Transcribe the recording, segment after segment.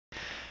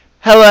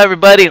Hello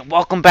everybody,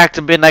 welcome back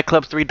to Midnight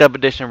Club 3 Dub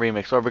Edition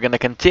Remix, where we're going to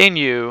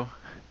continue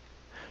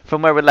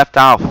from where we left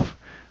off,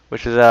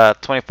 which is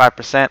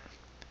 25%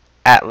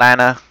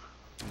 Atlanta,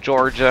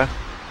 Georgia,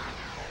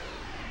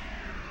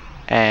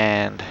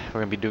 and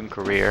we're going to be doing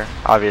career,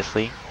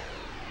 obviously.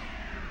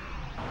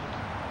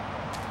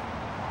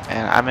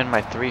 And I'm in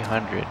my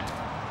 300.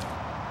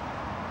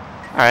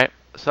 Alright,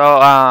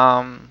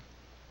 so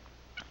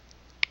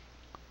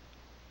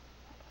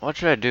what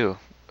should I do?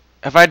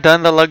 Have I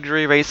done the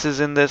luxury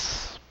races in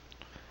this?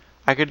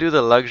 I could do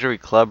the luxury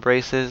club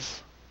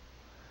races,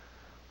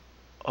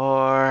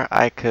 or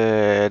I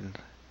could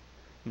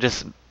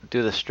just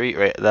do the street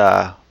race.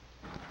 I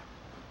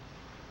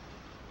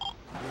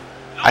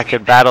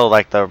could battle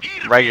like the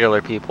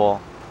regular people.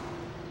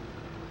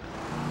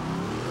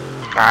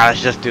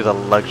 Let's just do the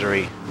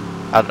luxury.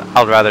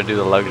 I'd rather do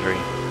the luxury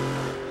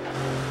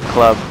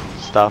club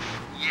stuff.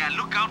 Yeah,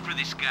 look out for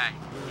this guy.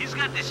 He's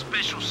got this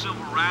special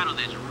Silverado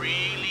that's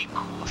really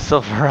cool.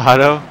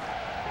 Silverado?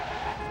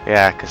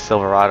 Yeah, because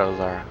Silverados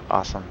are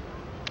awesome.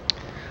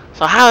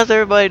 So how's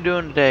everybody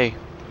doing today?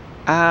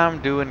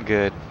 I'm doing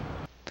good.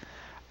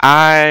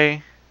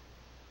 Well,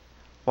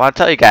 I'll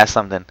tell you guys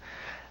something.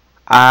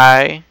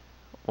 I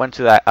went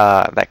to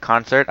that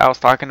concert I was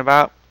talking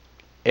about,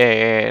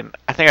 and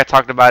I think I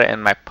talked about it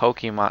in my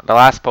the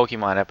last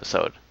Pokemon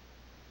episode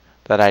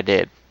that I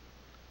did.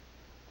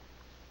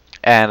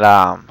 And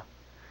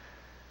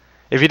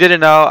if you didn't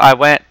know, I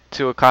went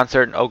to a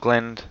concert in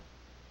Oakland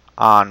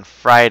on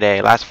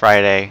last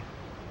Friday,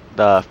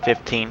 the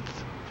 15th,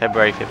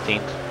 February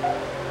 15th.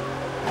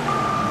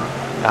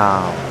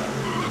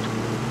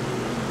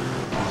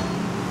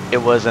 It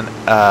was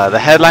the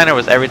headliner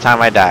was Every Time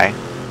I Die.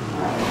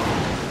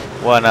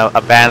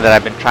 A band that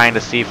I've been trying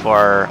to see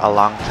for a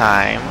long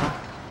time.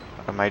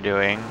 What am I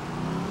doing?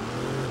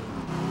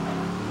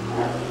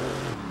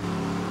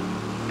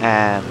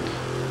 And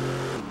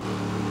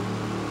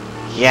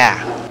yeah,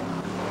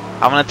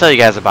 I'm gonna tell you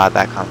guys about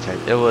that concert.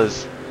 It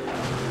was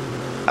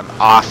an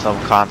awesome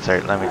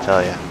concert, let me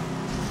tell you.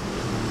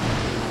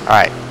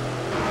 Alright.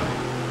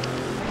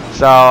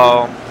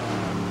 So,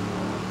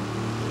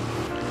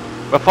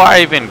 before I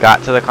even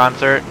got to the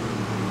concert,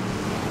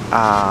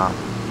 I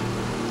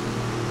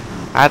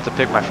had to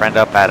pick my friend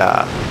up at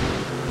a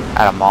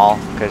mall,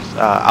 because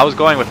I was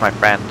going with my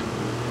friend,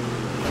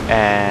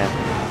 and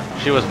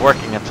she was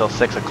working until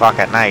 6 o'clock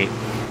at night.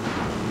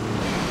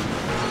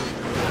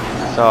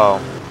 So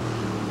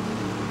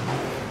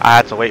I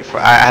had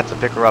to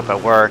pick her up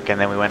at work, and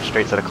then we went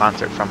straight to the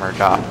concert from her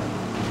job.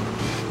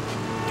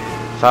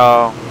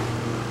 So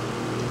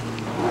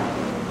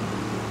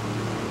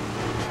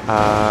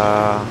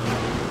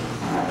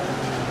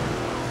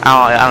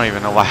I don't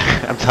even know why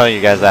I'm telling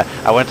you guys that.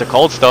 I went to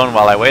Cold Stone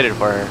while I waited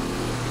for her.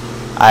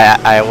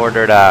 I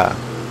ordered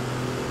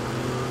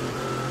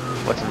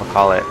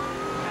whatchamacallit,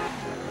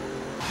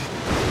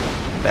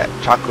 that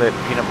chocolate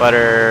peanut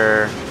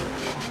butter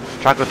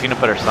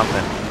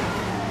something,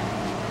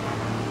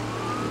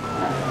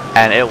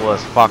 and it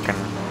was fucking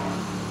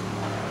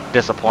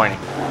disappointing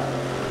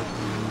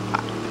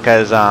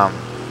because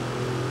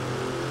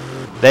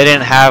they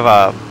didn't have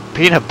a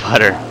peanut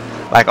butter.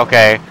 Like,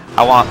 okay,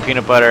 I want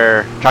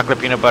chocolate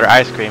peanut butter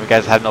ice cream. You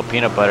guys have no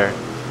peanut butter.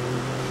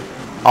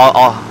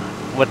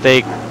 What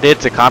they did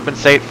to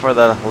compensate for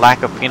the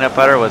lack of peanut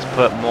butter was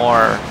put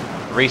more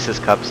Reese's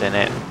cups in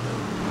it,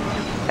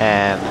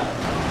 and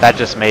that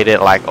just made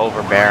it like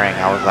overbearing.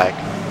 I was like,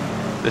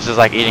 this is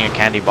like eating a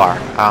candy bar.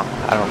 I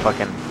don't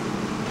fucking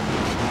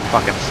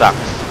sucks.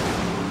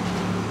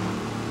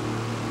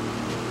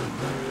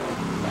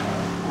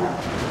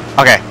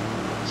 Okay,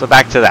 so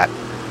back to that.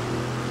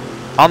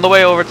 On the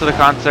way over to the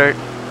concert,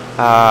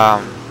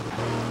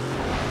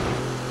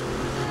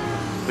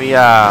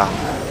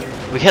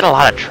 we hit a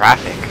lot of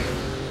traffic.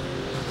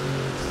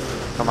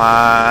 Come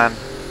on.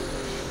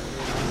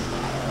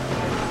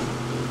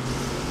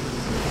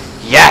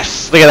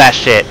 Yes! Look at that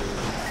shit.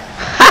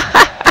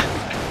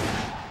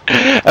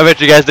 I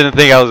bet you guys didn't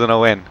think I was gonna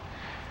win.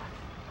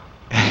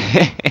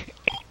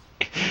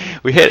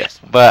 we hit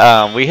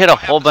a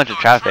whole bunch of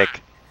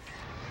traffic.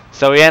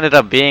 So we ended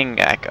up being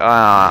like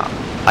a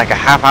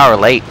half hour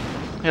late.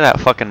 Look at that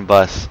fucking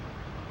bus.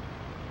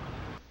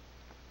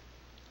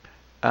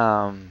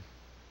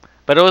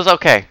 But it was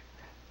okay.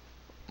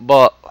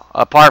 But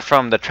apart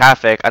from the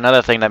traffic,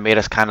 another thing that made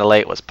us kind of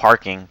late was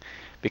parking,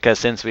 because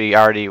since we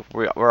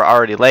were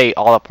already late,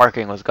 all the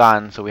parking was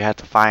gone, so we had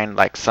to find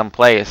like some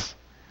place.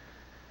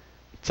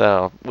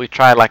 So we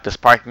tried like this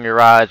parking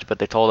garage, but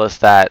they told us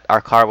that our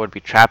car would be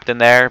trapped in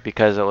there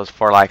because it was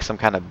for like some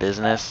kind of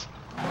business.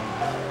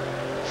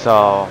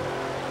 So,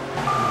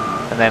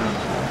 and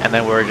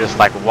then we were just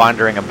like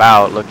wandering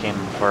about looking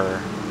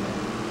for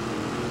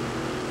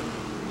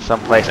some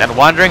place. And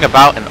wandering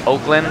about in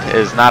Oakland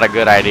is not a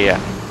good idea.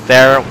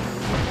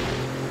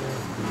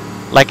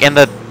 Like in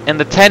the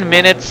 10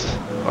 minutes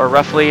or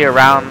roughly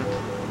around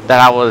that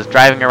I was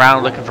driving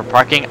around looking for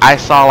parking, I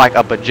saw like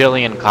a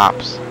bajillion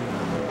cops.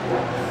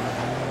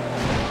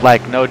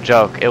 Like, no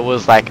joke, it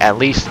was like at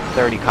least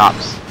 30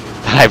 cops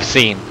that I've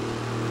seen.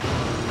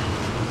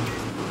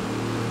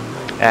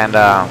 And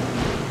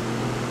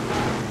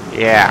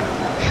yeah,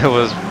 it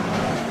was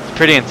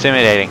pretty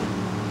intimidating.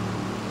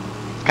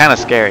 It's kind of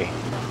scary.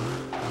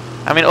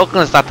 I mean,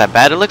 Oakland's not that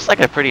bad. It looks like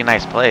a pretty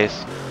nice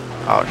place.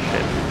 Oh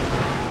shit.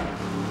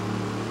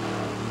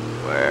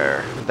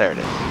 Where? There it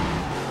is.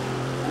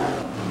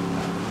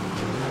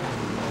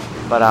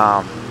 But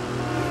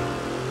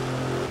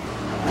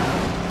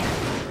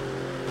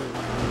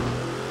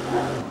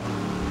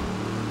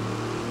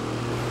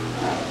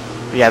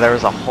yeah, there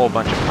was a whole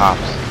bunch of cops.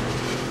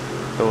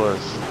 It was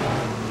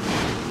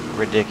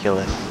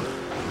ridiculous.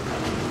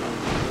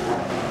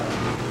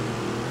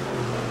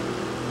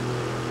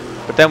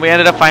 But then we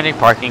ended up finding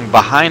parking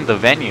behind the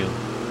venue.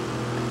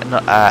 And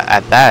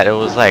at that, it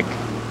was like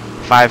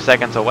 5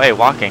 seconds away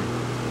walking.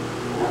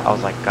 I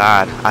was like,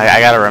 God, I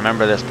gotta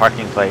remember this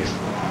parking place.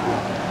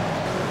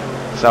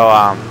 So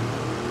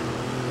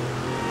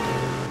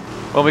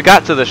when we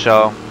got to the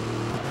show,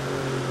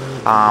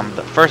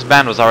 the first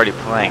band was already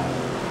playing.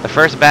 The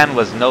first band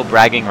was No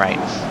Bragging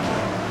Rights,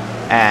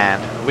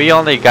 and we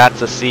only got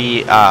to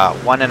see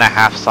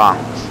 1.5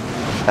 songs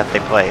that they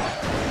played.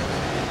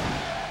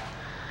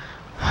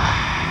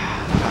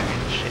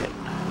 Fucking shit.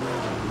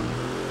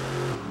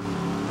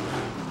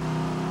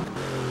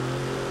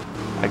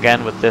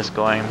 Again with this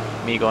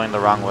me going the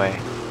wrong way.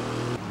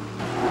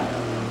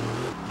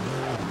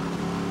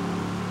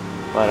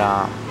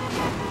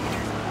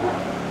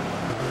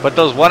 But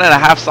those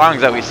 1.5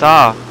 songs that we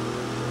saw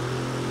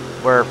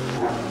were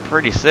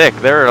pretty sick.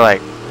 They were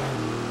like,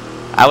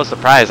 I was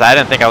surprised. I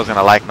didn't think I was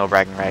gonna like No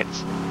Bragging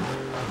Rights,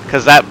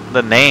 cause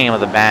the name of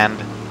the band,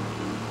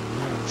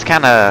 it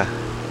kind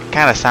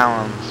of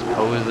sounds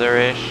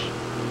poser-ish,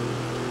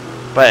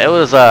 but it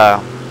was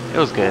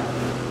good.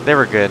 They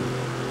were good.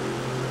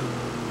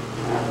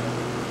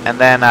 And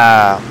then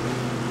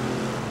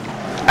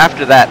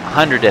after that,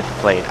 100th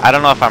played. I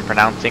don't know if I'm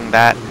pronouncing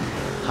that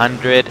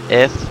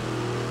 100th,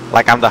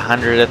 like I'm the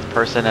 100th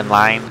person in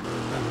line.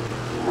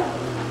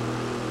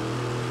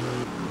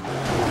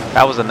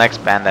 That was the next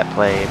band that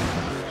played.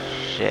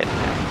 Shit,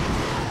 man.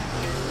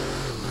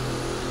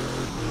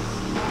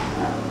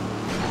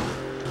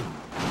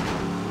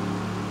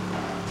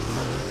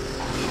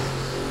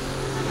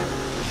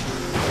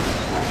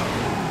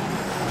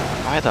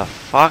 Why the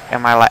fuck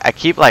am I like... I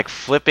keep like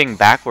flipping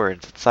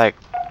backwards. It's like...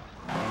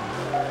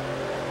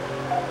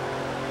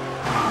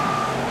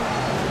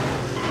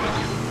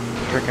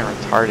 freaking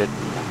retarded.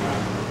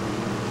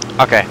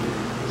 Okay.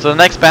 So the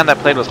next band that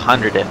played was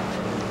 100th.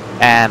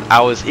 And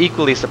I was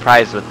equally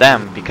surprised with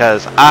them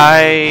because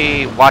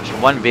I watched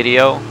one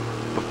video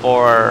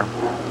before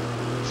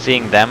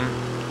seeing them.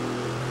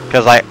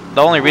 Because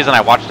the only reason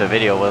I watched the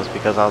video was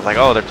because I was like,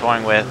 oh, they're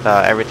touring with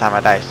Every Time I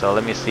Die, so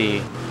let me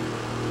see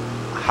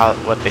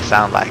what they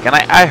sound like. And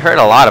I heard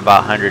a lot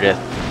about 100th,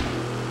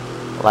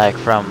 like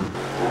from,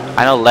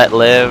 I know Let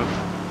Live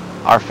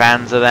are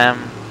fans of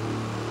them.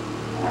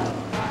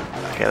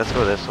 Okay, let's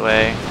go this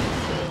way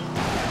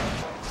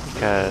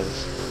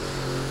because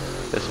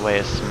this way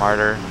is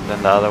smarter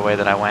than the other way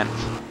that I went.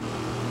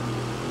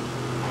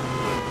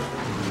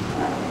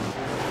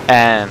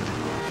 And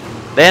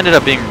they ended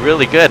up being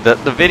really good. The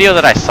video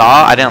that I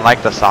saw, I didn't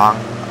like the song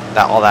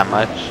all that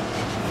much.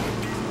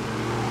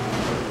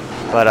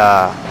 But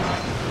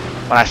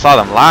when I saw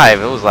them live,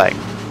 it was like,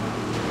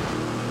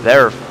 they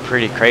were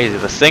pretty crazy.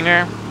 The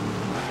singer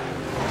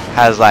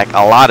has like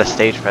a lot of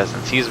stage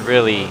presence. He's a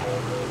really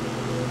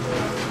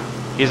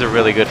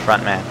good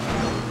frontman.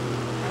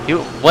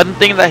 One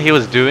thing that he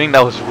was doing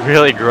that was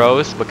really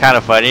gross but kind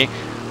of funny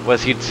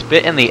was he'd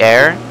spit in the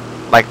air.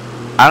 Like,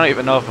 I don't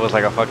even know if it was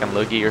like a fucking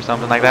loogie or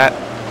something like that,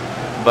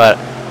 but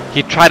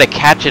he'd try to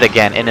catch it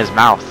again in his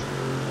mouth.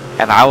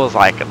 And I was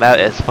like, that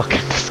is fucking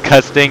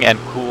disgusting and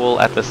cool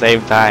at the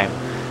same time,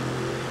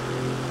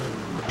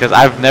 because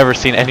I've never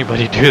seen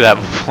anybody do that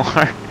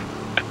before.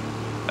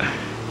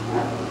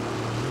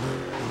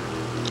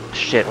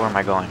 Shit, where am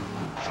I going?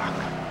 Fuck.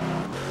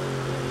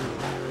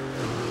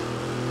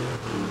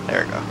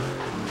 There we go.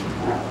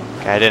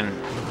 Okay, I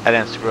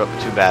didn't screw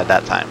up too bad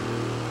that time.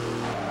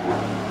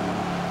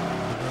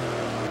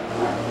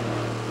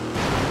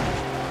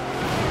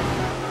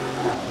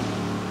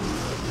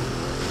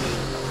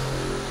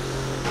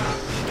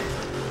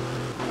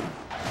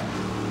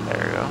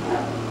 There we go.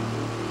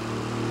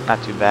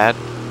 Not too bad.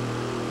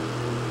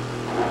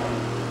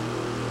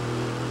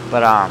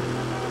 But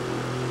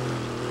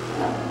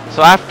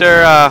so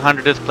after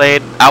 100th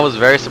played, I was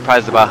very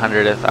surprised about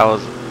 100th.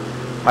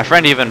 My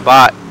friend even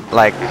bought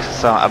like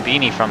a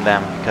beanie from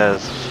them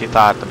because she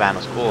thought the band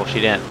was cool. She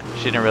didn't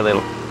really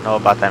know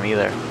about them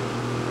either.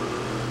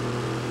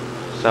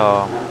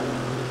 So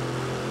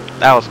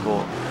that was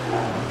cool.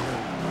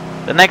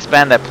 The next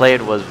band that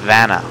played was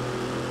Vanna.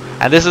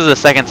 And this is the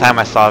second time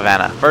I saw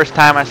Vanna. First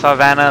time I saw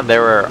Vanna, they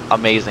were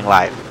amazing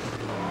live.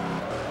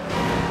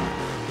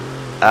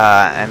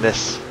 And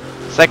this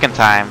second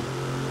time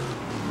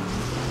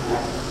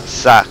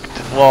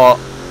sucked. Well,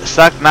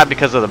 sucked not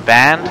because of the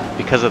band,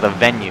 because of the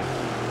venue.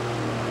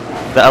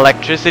 The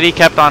electricity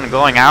kept on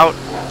going out.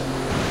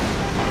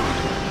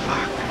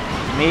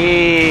 Fuck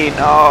me,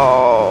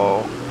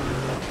 no.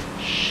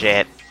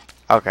 shit.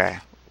 Okay.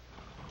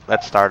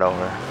 Let's start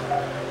over.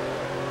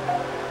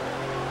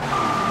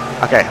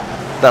 Okay.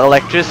 The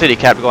electricity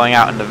kept going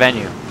out in the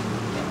venue.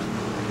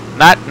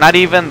 Not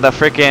even the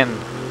freaking...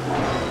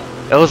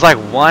 It was like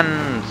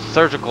one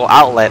surgical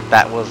outlet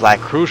that was like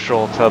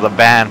crucial to the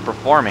band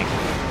performing.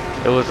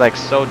 It was like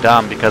so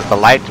dumb because the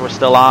lights were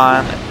still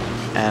on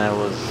and it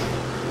was...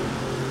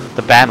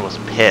 The band was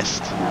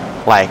pissed.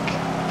 Like,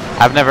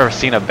 I've never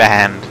seen a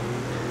band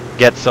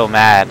get so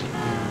mad.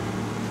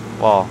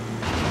 Well,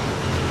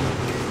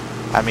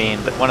 I mean,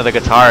 one of the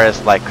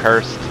guitarists like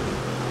cursed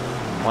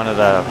one of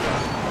the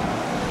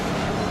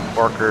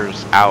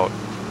workers out.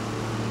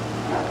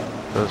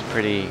 It was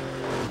pretty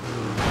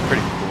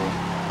cool.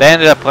 They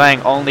ended up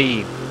playing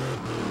only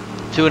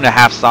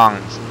 2.5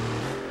 songs,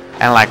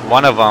 and like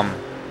one of them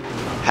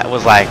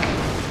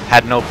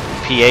had no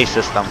PA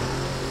system,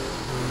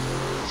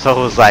 so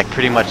it was like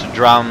pretty much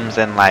drums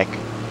and like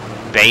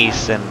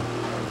bass, and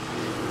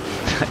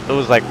it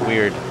was like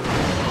weird.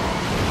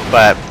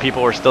 But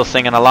people were still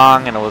singing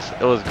along, and it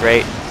was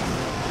great.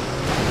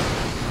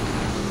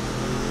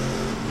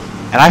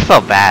 And I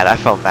felt bad. I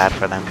felt bad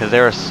for them because they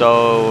were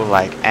so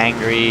like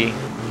angry.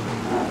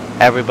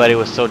 Everybody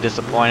was so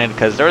disappointed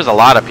because there was a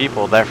lot of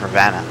people there for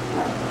Vanna,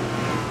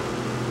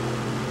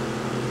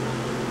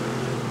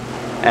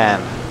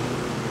 and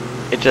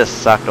it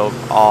just sucked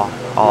all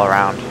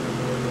around.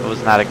 It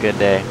was not a good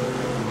day.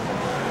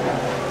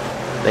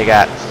 They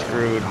got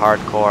screwed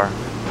hardcore.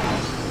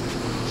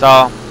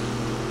 So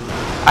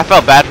I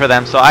felt bad for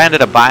them, so I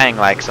ended up buying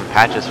like some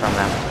patches from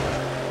them.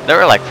 They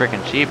were like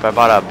freaking cheap. I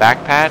bought a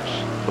back patch.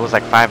 It was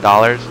like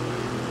 $5,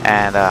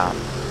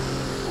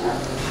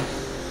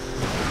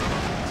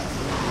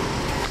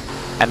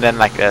 and then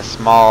like a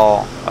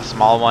small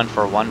one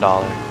for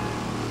 $1.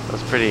 It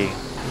was pretty.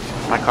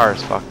 My car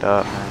is fucked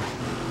up, man.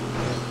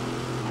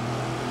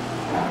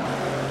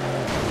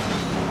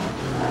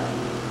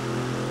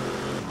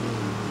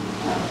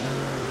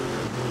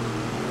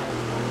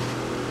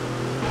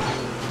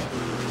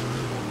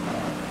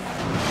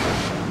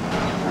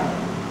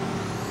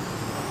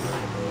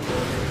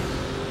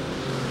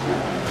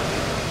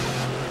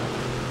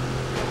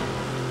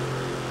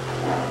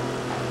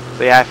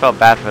 So yeah, I felt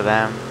bad for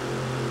them.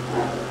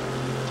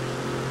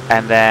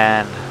 And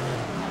then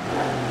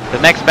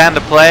the next band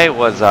to play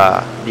was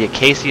the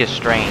Acacia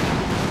Strain.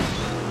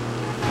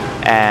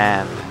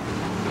 And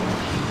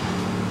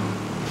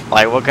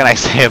like, what can I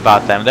say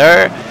about them?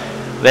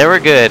 They were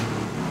good.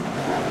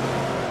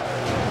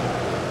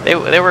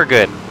 They were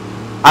good.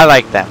 I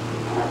liked them.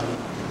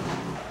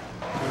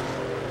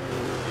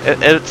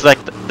 It's like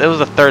it was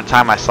the third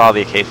time I saw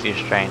the Acacia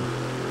Strain.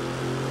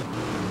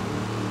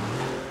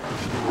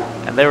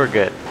 And they were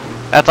good.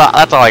 That's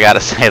all I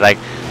gotta say. Like,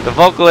 the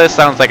vocalist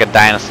sounds like a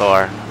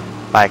dinosaur,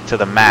 like to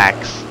the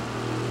max.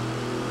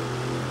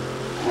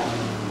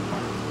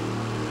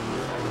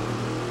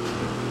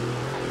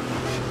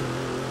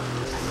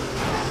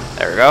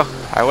 There we go.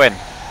 I win.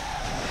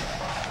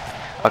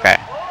 Okay.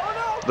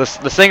 The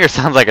singer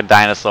sounds like a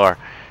dinosaur,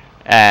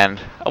 and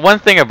one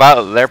thing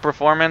about their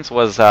performance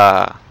was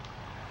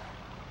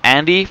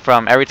Andy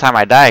from Every Time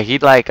I Die.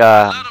 He'd like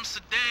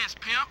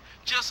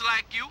just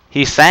like you.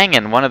 He sang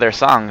in one of their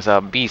songs,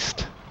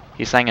 Beast.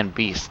 He sang in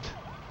Beast,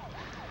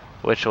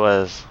 which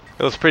was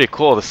pretty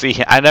cool to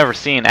see. I've never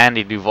seen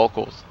Andy do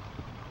vocals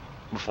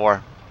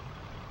before.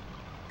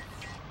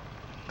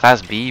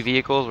 Class B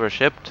vehicles were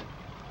shipped.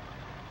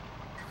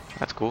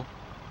 That's cool.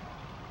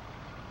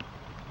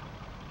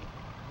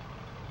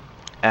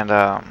 And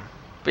but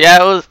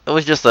yeah, it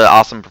was just an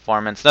awesome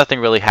performance. Nothing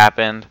really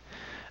happened.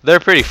 They're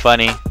pretty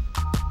funny.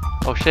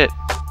 Oh shit.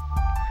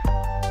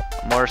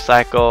 A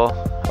motorcycle,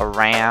 a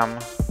Ram.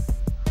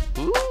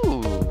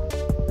 Ooh.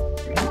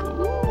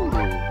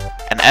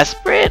 An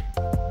Esprit?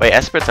 Wait,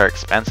 Esprits are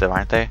expensive,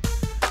 aren't they?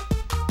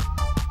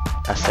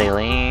 A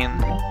Saline.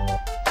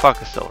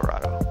 Fuck a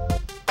Silverado.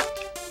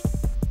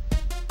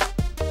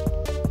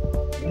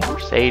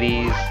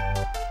 Mercedes.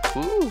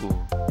 Ooh.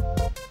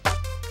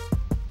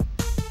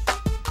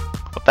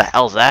 What the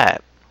hell's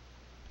that?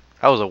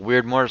 That was a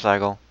weird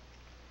motorcycle.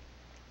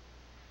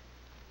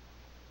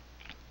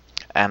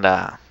 And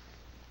but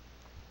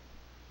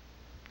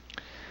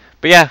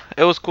yeah,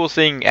 it was cool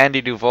seeing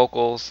Andy do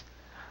vocals.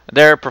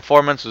 Their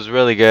performance was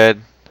really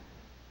good.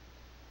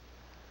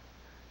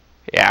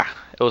 Yeah,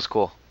 it was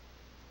cool.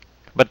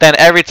 But then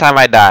Every Time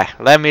I Die,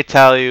 let me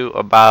tell you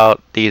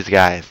about these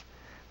guys.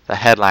 The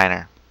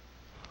headliner.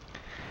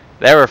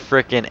 They were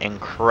freaking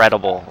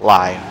incredible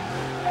live.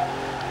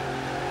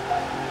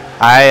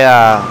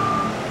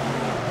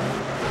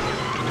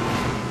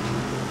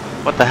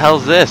 What the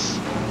hell's this?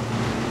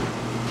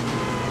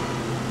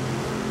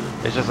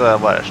 It's just a,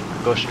 what,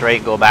 go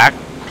straight, go back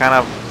kind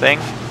of thing?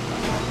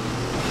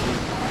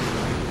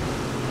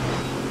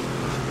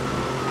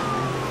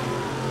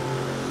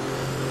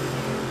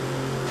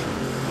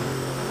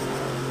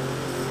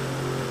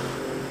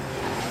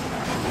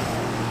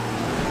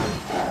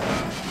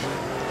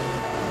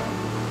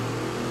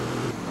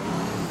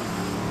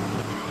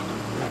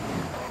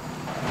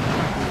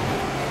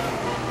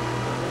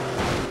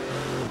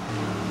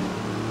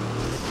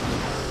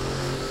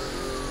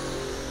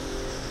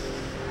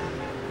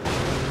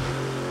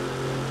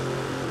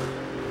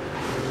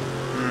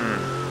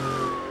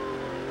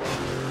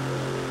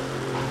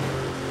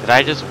 Did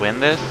I just win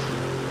this?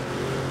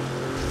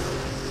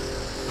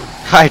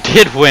 I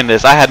did win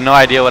this. I had no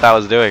idea what I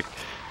was doing.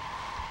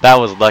 That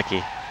was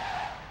lucky.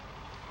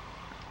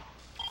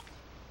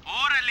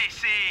 Orale,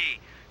 say.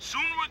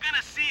 Soon we're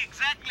gonna see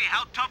exactly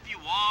how tough you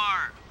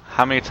are.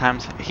 How many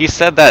times? He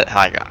said that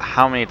like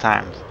how many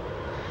times?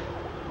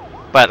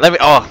 But let me.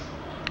 Oh,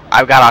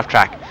 I got off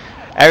track.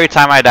 Every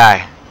time I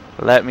die,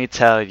 let me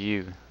tell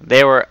you,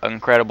 they were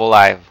incredible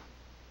live.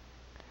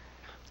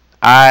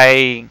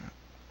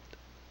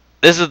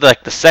 This is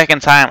like the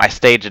second time I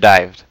stage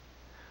dived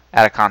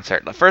at a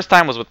concert. The first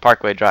time was with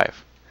Parkway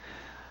Drive,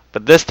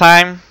 but this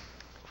time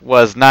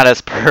was not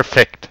as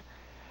perfect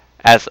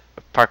as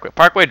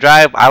Parkway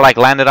Drive. I like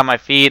landed on my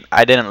feet.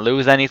 I didn't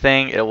lose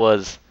anything. It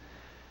was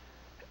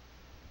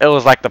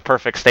like the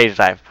perfect stage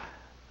dive.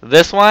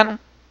 This one,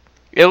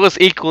 it was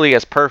equally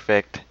as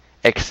perfect,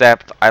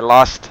 except I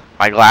lost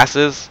my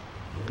glasses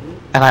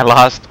and I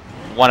lost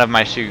one of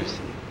my shoes.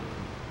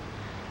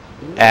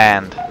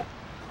 And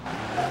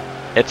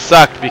it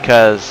sucked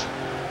because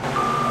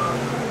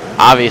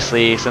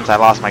obviously since I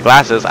lost my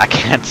glasses, I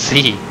can't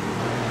see.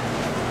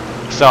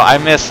 So I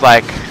missed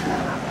like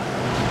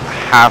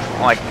half,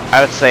 like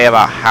I would say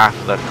about half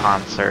the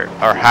concert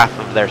or half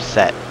of their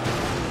set.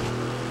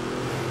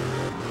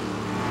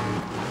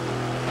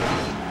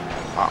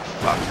 Oh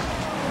fuck.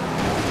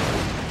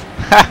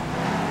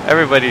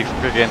 Everybody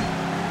freaking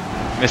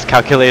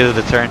miscalculated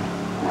the turn.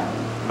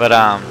 But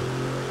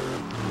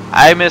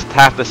I missed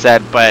half the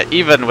set, but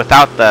even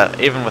without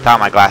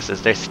my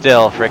glasses, they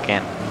still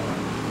freaking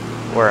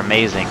were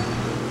amazing.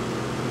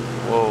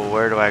 Whoa,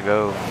 where do I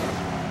go?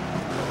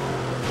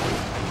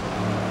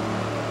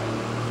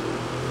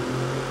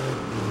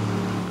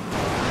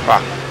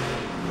 Fuck.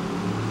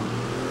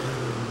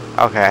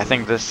 Okay, I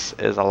think this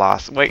is a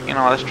loss. Wait, you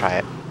know, let's try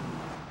it.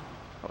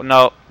 Oh,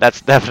 no,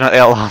 that's definitely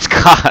a lost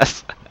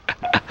cause.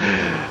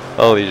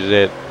 Holy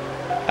shit.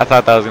 I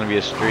thought that was gonna be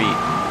a street.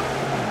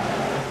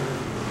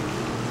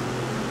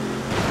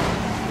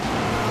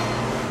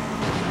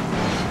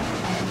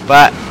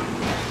 But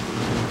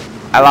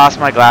I lost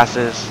my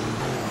glasses.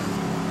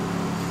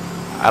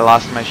 I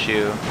lost my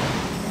shoe.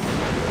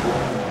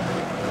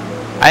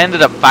 I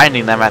ended up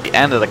finding them at the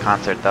end of the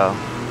concert though,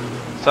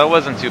 so it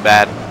wasn't too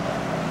bad.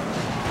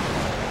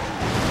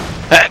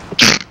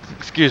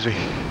 Excuse me.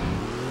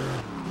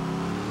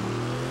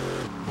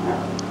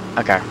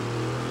 Okay.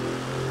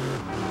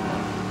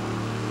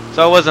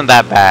 So it wasn't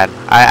that bad.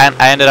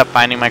 I ended up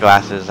finding my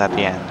glasses at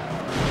the end.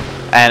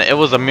 And it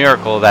was a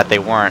miracle that they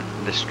weren't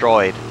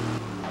destroyed.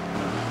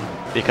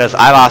 Because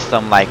I lost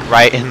them like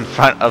right in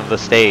front of the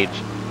stage.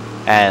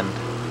 And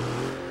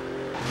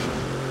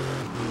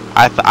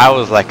I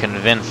was like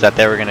convinced that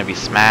they were going to be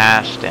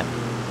smashed and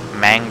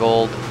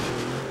mangled.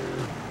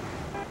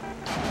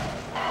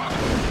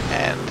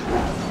 And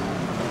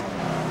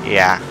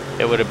yeah,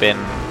 it would have been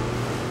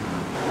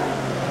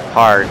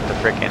hard to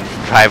frickin'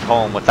 drive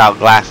home without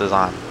glasses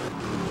on.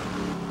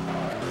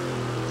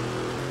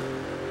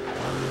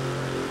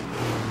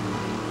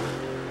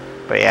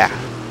 But yeah,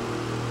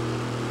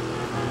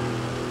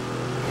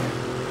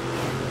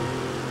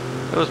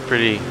 it was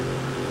pretty,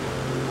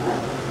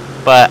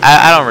 but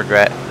I don't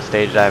regret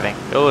stage diving.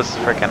 It was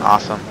freaking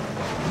awesome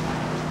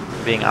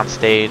being on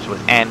stage with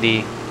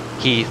Andy,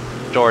 Keith,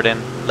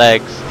 Jordan,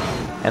 Legs,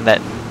 and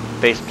that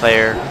bass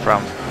player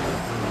from,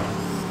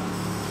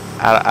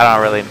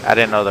 I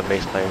didn't know the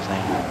bass player's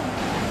name.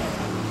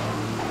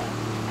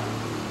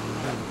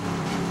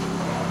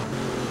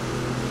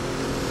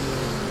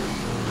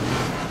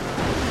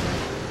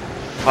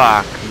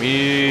 Fuck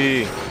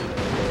me.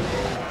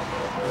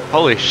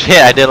 Holy shit,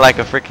 I did like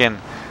a freaking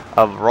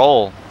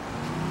roll.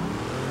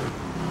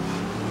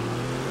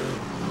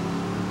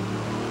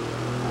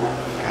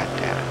 God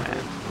damn it,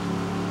 man.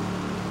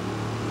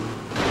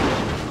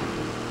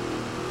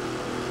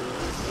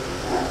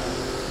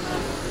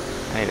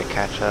 I need to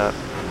catch up.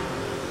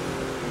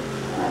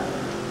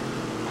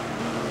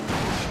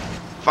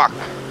 Fuck.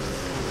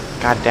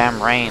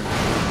 Goddamn rain.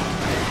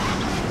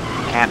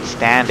 Can't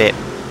stand it.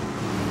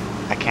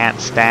 I can't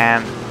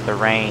stand the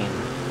rain.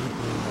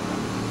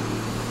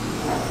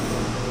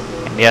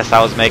 And yes, I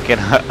was making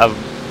a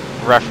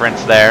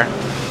reference there.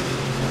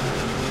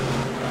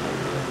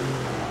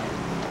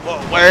 Whoa,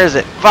 where is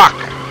it? Fuck!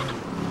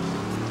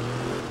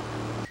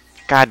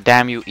 God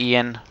damn you,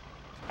 Ian.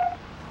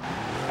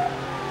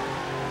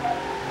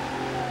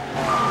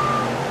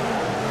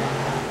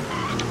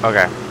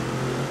 Okay.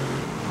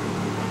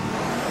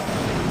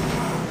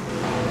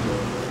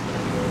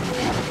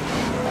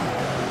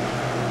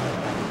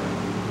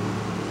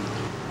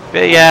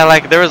 But yeah,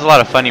 like there was a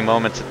lot of funny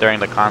moments during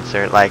the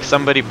concert. Like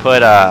somebody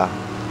put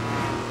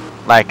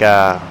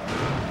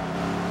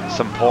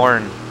some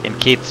porn in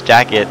Keith's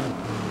jacket,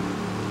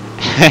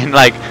 and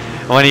like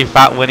when he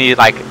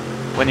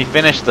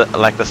finished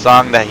the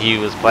song that he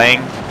was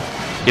playing,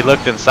 he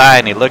looked inside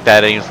and he looked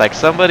at it and he was like,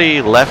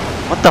 somebody left.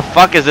 What the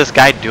fuck is this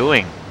guy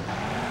doing?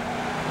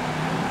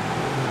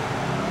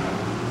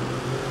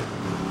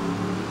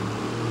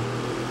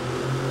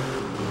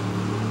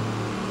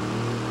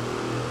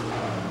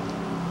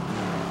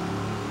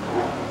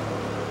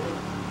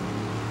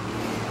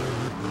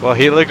 Well,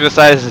 he looked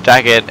inside his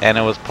jacket and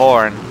it was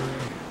porn.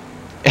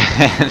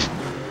 And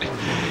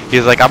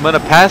he's like, I'm gonna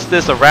pass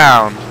this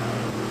around,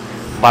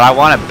 but I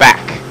want it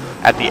back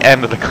at the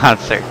end of the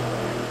concert.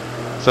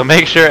 So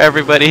make sure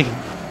everybody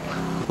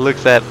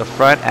looks at the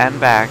front and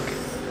back,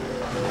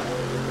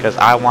 because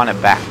I want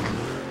it back.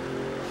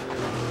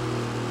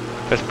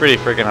 It's pretty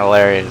freaking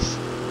hilarious.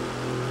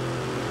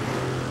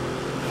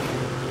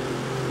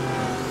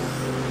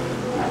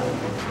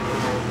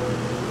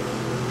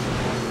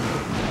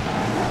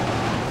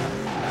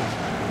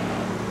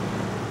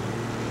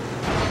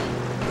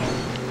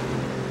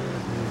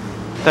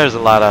 There's a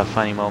lot of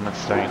funny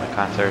moments during the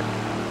concert.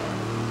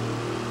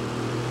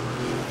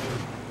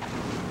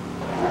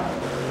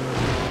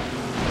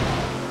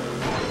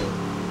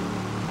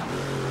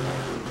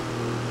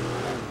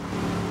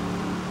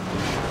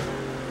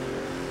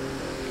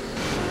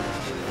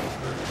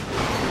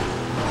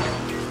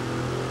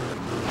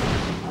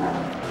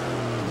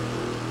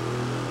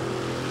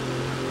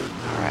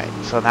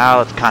 Alright, so now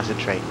let's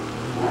concentrate.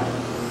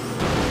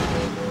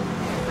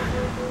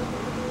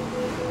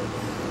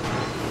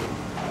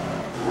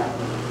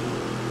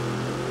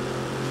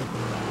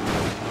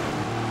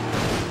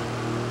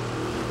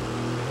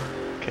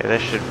 Okay,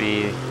 this should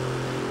be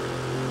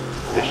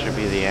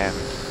the end.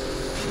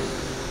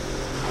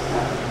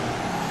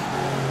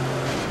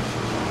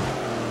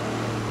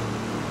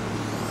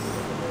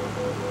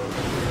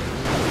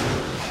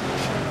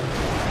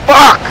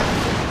 Fuck!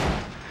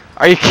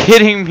 Are you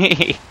kidding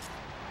me?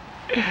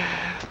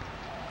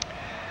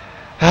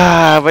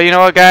 But you know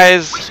what,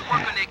 guys? We should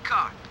work on that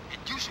car, and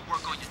you should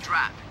work on your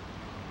driving.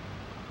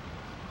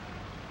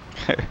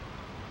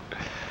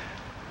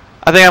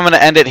 I think I'm gonna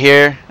end it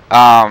here.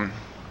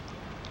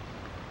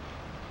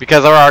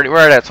 Because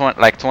we're at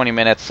like 20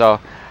 minutes, so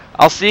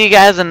I'll see you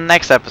guys in the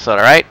next episode.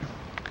 All right,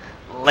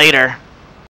 later.